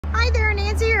Hi there,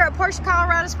 Nancy here at Porsche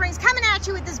Colorado Springs, coming at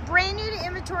you with this brand new to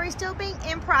inventory, still being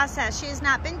in process. She has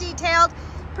not been detailed.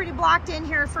 Pretty blocked in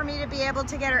here for me to be able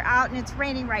to get her out, and it's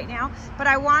raining right now, but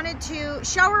I wanted to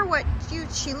show her what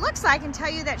she looks like and tell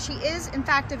you that she is in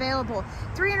fact available.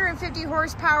 350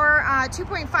 horsepower,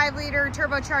 2.5 liter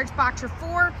turbocharged Boxster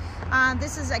 4.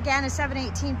 This is again a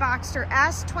 718 Boxster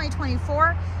S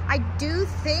 2024. I do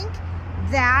think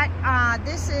that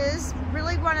this is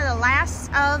really one of the last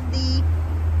of the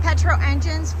petrol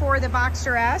engines for the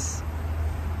Boxster S.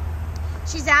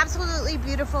 She's absolutely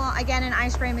beautiful. Again, in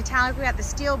ice gray metallic. We got the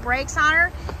steel brakes on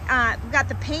her. We've got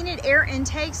the painted air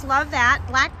intakes. Love that.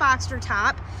 Black Boxster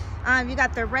top. You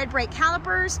got the red brake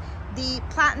calipers. The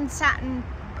platinum satin,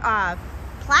 I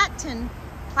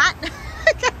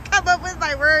can't come up with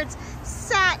my words.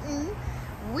 Satin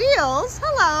wheels.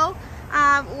 Hello.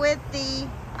 With the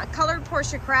colored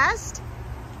Porsche crest.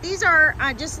 These are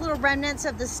just little remnants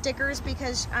of the stickers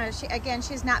because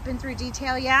she's not been through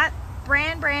detail yet.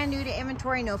 Brand new to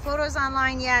inventory, no photos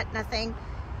online yet, nothing.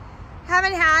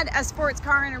 Haven't had a sports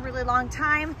car in a really long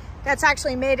time that's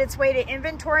actually made its way to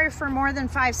inventory for more than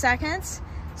 5 seconds.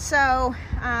 So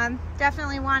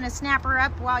definitely want to snap her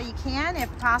up while you can,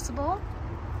 if possible.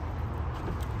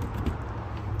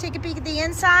 Take a peek at the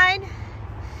inside.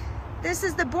 This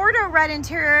is the Bordeaux red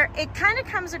interior. It kind of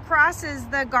comes across as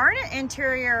the garnet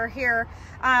interior here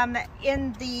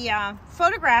in the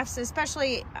photographs,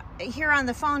 especially here on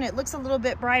the phone. It looks a little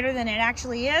bit brighter than it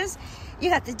actually is.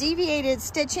 You got the deviated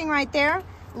stitching right there.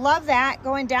 Love that.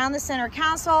 Going down the center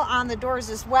console, on the doors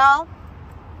as well.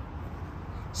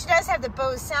 She does have the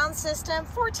Bose sound system,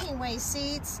 14-way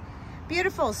seats,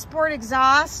 beautiful sport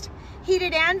exhaust,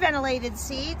 heated and ventilated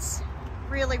seats.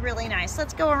 Really nice.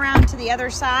 Let's go around to the other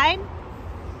side.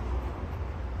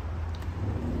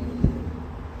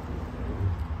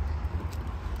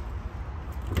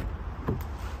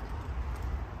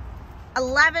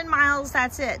 $11 miles,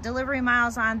 that's it. Delivery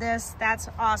miles on this. That's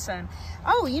awesome.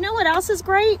 Oh, you know what else is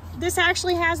great? This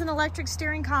actually has an electric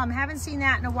steering column. Haven't seen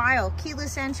that in a while.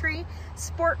 Keyless entry,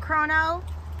 sport chrono,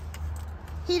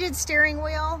 heated steering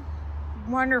wheel.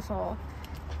 Wonderful.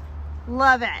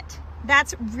 Love it.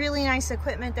 That's really nice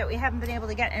equipment that we haven't been able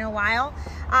to get in a while.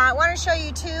 I want to show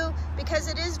you too,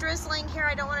 because it is drizzling here.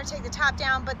 I don't want to take the top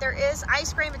down, but there is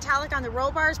ice gray metallic on the roll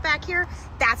bars back here.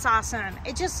 That's awesome.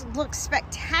 It just looks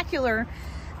spectacular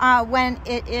when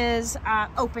it is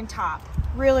open top.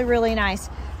 Really nice.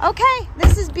 Okay,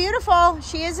 this is beautiful.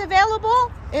 She is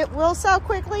available. It will sell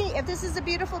quickly. If this is a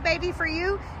beautiful baby for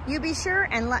you, you be sure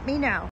and let me know.